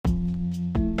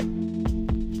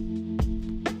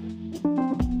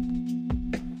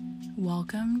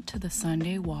Welcome to the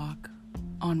Sunday Walk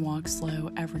on Walk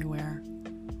Slow Everywhere,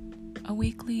 a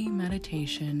weekly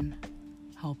meditation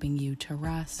helping you to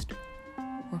rest,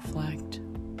 reflect,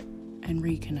 and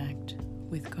reconnect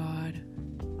with God,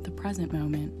 the present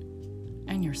moment,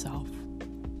 and yourself.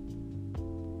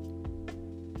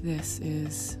 This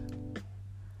is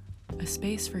a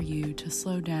space for you to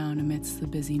slow down amidst the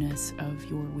busyness of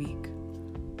your week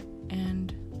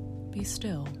and be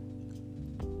still.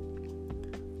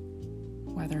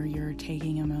 Whether you're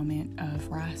taking a moment of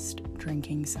rest,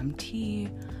 drinking some tea,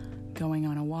 going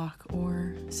on a walk,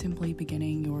 or simply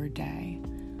beginning your day,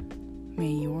 may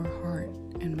your heart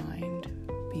and mind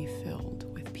be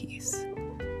filled with peace.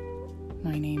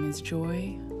 My name is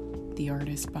Joy, the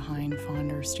artist behind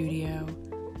Fonder Studio,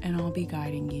 and I'll be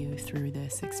guiding you through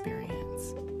this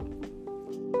experience.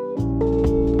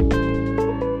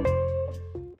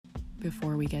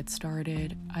 Before we get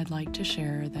started, I'd like to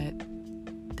share that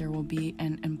there will be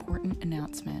an important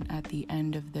announcement at the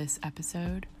end of this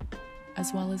episode,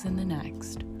 as well as in the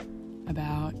next,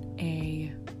 about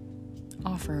a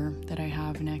offer that I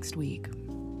have next week.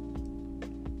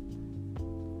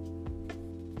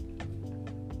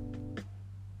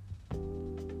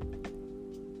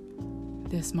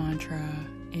 This mantra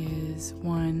is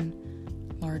one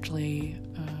largely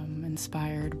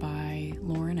inspired by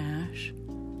Lauren Ash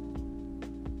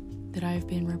that I've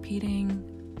been repeating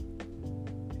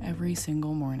every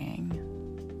single morning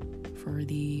for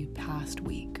the past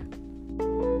week.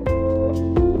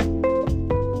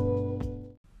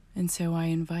 And so I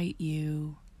invite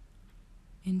you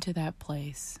into that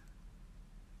place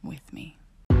with me.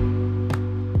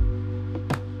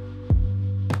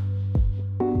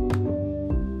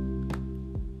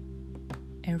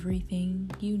 Everything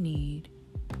you need,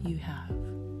 you have.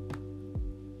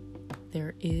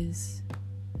 There is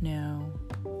no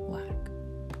lack.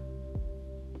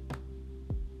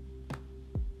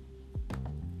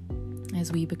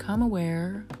 As we become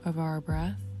aware of our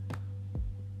breath,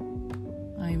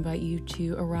 I invite you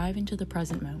to arrive into the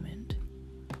present moment.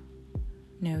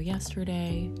 No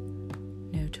yesterday,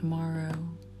 no tomorrow,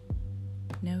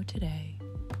 no today,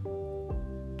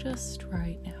 just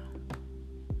right now.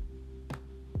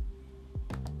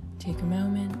 Take a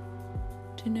moment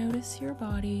to notice your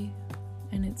body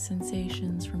and its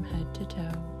sensations from head to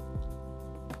toe.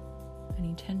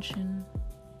 Any tension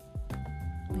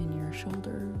in your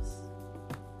shoulders,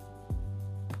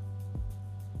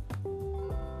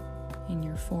 in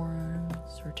your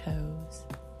forearms or toes.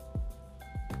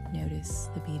 Notice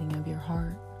the beating of your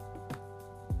heart,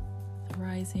 the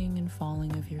rising and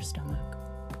falling of your stomach.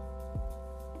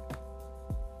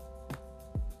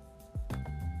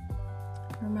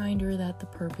 Reminder that the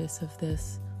purpose of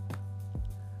this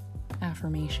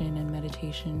affirmation and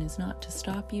meditation is not to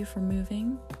stop you from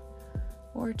moving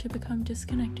or to become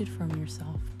disconnected from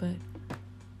yourself, but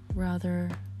rather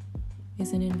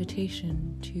is an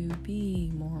invitation to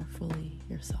be more fully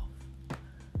yourself,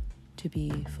 to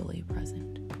be fully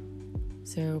present.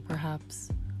 So perhaps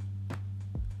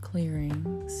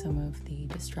clearing some of the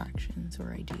distractions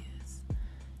or ideas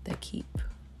that keep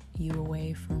you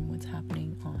away from what's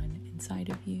happening on inside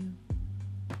of you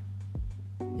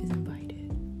is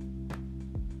invited.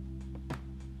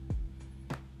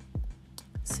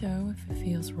 So if it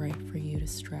feels right for you to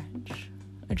stretch,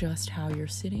 adjust how you're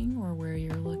sitting or where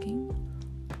you're looking,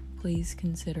 please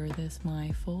consider this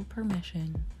my full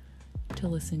permission to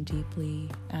listen deeply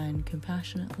and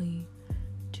compassionately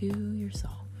to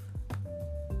yourself.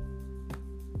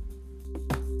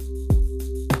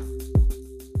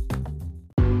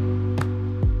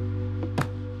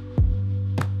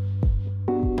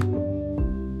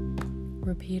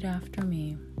 Repeat after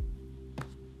me.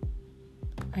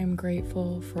 I am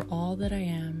grateful for all that I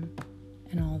am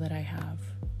and all that I have.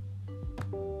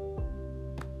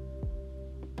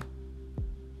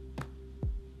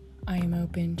 I am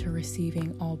open to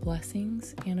receiving all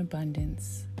blessings and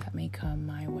abundance that may come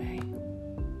my way.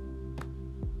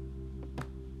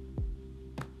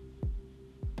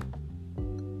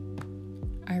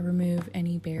 I remove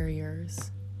any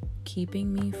barriers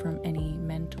keeping me from any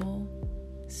mental,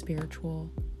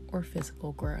 spiritual, or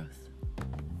physical growth.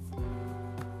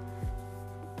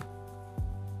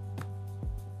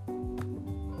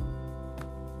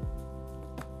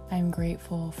 I am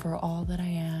grateful for all that I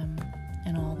am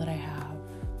and all that I have.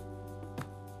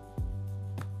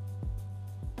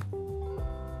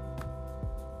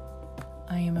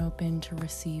 I am open to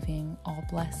receiving all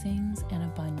blessings and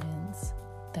abundance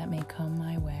that may come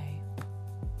my way.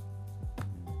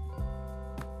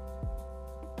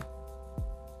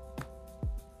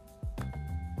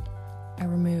 I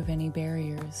remove any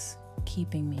barriers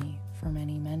keeping me from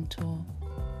any mental,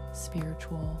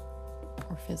 spiritual,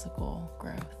 or physical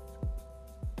growth.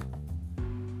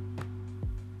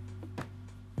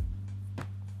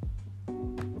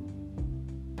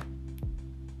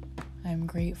 I am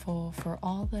grateful for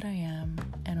all that I am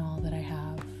and all that I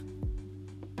have.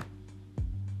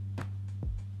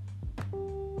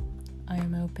 I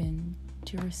am open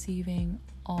to receiving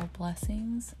all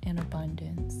blessings and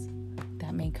abundance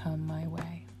that may come my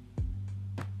way.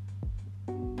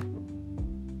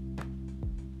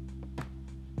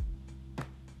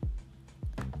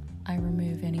 I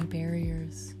remove any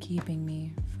barriers keeping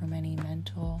me from any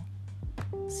mental,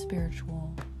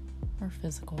 spiritual, or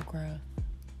physical growth.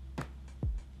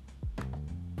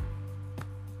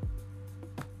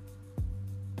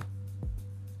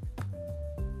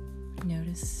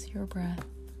 Notice your breath.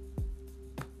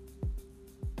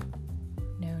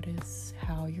 Notice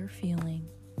how you're feeling.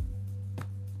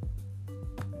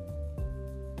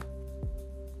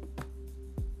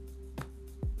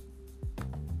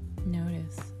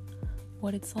 Notice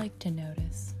what it's like to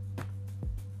notice.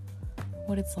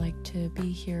 What it's like to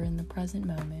be here in the present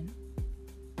moment.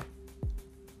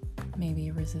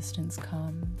 Maybe resistance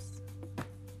comes.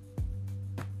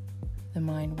 The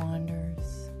mind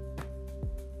wanders.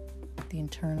 The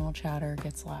internal chatter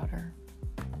gets louder.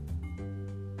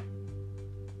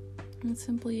 And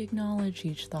simply acknowledge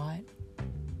each thought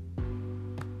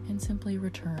and simply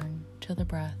return to the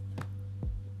breath.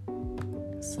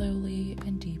 Slowly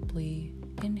and deeply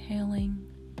inhaling,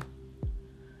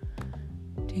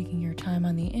 taking your time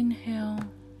on the inhale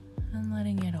and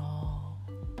letting it all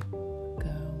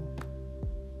go.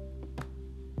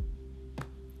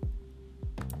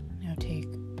 Now take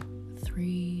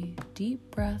 3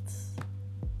 deep breaths,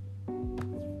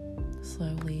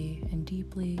 slowly and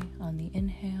deeply on the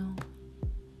inhale,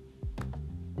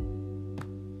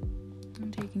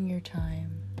 and taking your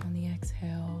time on the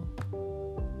exhale,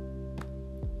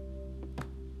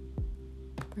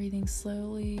 breathing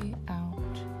slowly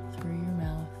out through your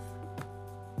mouth.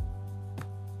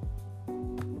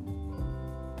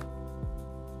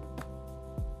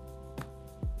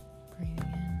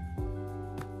 Breathing in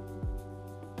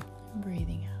and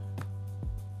breathing out.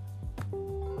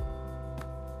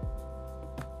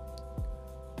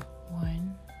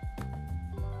 1,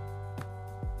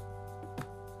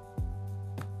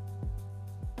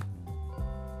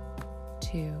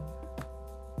 2,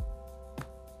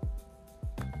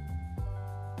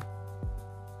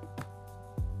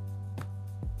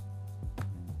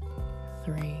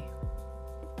 3,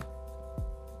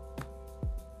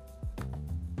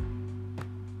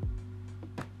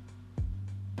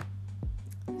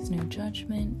 'There's no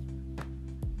judgment,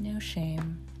 no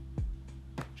shame,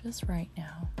 just right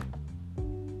now.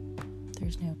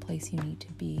 There's no place you need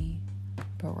to be,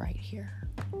 but right here,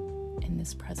 in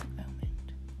this present moment.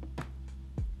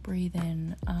 Breathe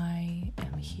in, I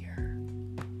am here.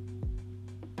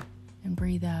 And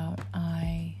breathe out,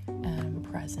 I am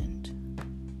present.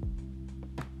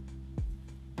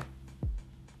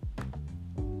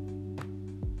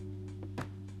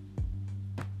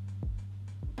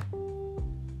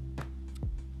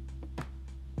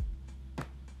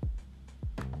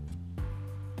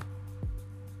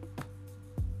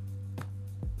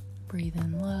 Breathe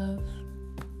in love.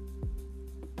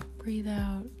 Breathe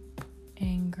out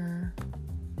anger.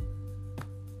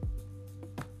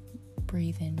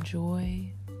 Breathe in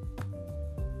joy.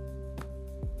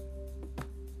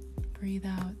 Breathe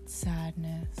out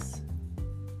sadness.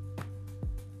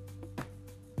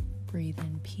 Breathe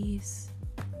in peace.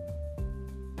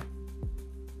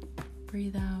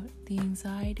 Breathe out the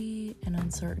anxiety and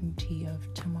uncertainty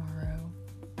of tomorrow.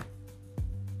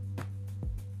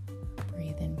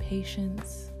 Breathe in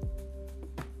patience.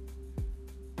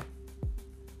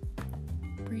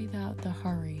 Breathe out the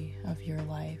hurry of your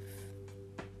life.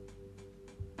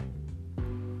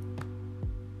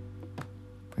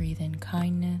 Breathe in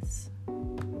kindness.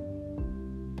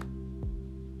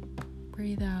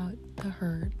 Breathe out the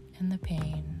hurt and the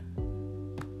pain.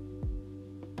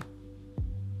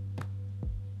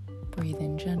 Breathe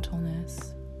in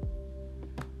gentleness.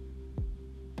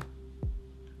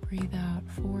 Breathe out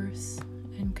force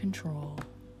and control.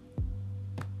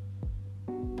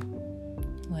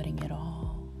 Letting it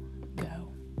all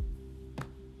go.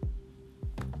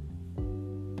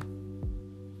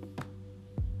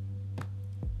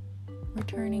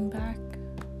 Returning back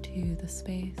to the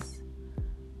space,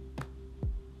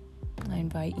 I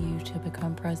invite you to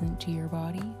become present to your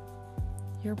body,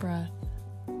 your breath,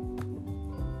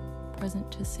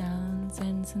 present to sounds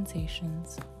and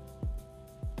sensations,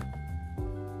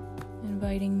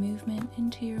 inviting movement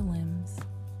into your limbs,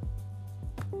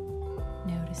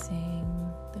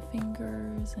 noticing the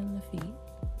fingers and the feet.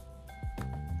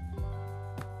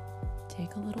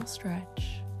 Take a little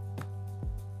stretch,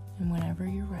 and whenever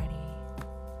you're ready,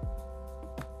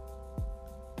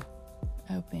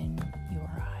 open your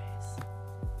eyes.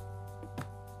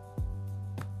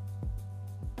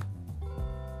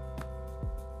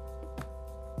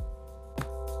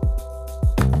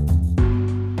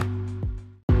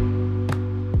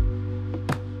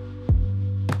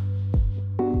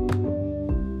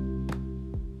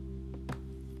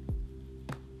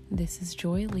 This is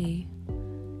Joy Lee,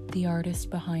 the artist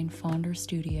behind Fonder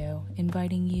Studio,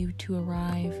 inviting you to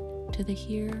arrive to the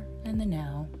here and the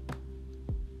now.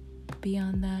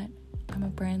 Beyond that, I'm a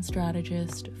brand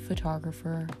strategist,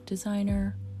 photographer,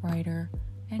 designer, writer,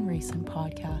 and recent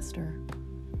podcaster.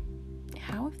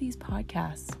 How have these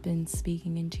podcasts been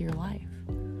speaking into your life?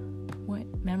 What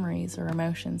memories or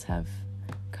emotions have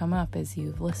come up as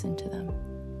you've listened to them?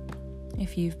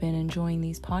 If you've been enjoying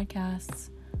these podcasts,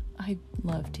 I'd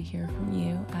love to hear from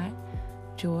you at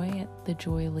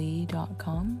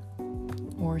joy@thejoylee.com,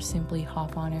 or simply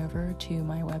hop on over to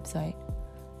my website,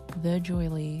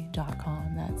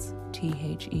 thejoylee.com. That's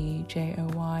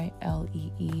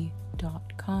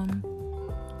thejoylee.com,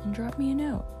 and drop me a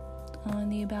note on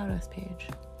the About Us page.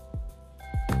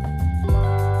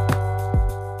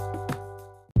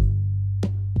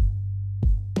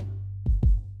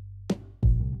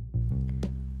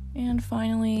 And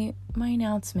finally, my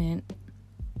announcement.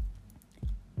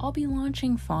 I'll be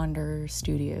launching Fonder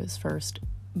Studio's first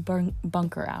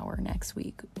Bunker Hour next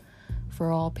week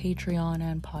for all Patreon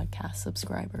and podcast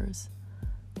subscribers.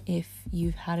 If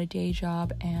you've had a day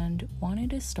job and wanted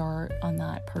to start on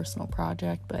that personal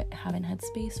project but haven't had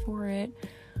space for it,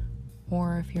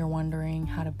 or if you're wondering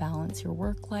how to balance your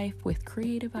work life with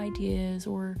creative ideas,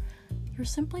 or you're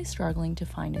simply struggling to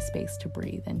find a space to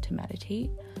breathe and to meditate,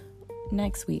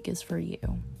 next week is for you.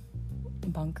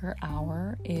 Bunker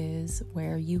Hour is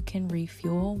where you can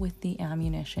refuel with the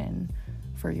ammunition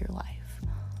for your life.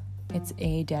 It's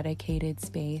a dedicated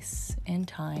space and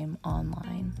time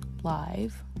online,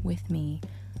 live, with me,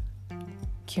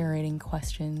 curating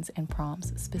questions and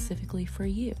prompts specifically for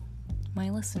you,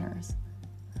 my listeners.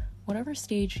 Whatever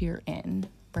stage you're in,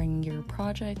 bring your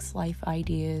projects, life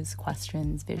ideas,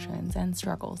 questions, visions, and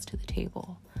struggles to the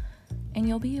table, and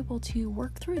you'll be able to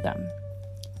work through them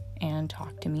and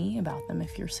talk to me about them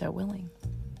if you're so willing.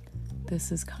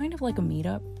 This is kind of like a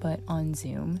meetup, but on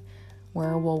Zoom,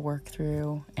 where we'll work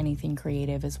through anything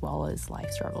creative as well as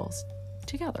life struggles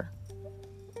together.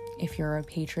 If you're a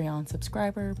Patreon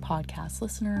subscriber, podcast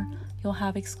listener, you'll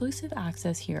have exclusive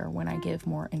access here when I give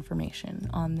more information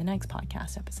on the next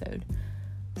podcast episode.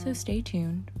 So stay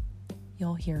tuned.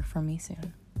 You'll hear from me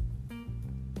soon.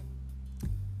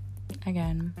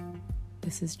 Again,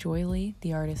 this is Joy Lee,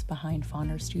 the artist behind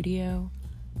Fonder Studio,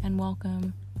 and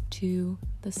welcome to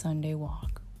the Sunday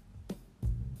Walk.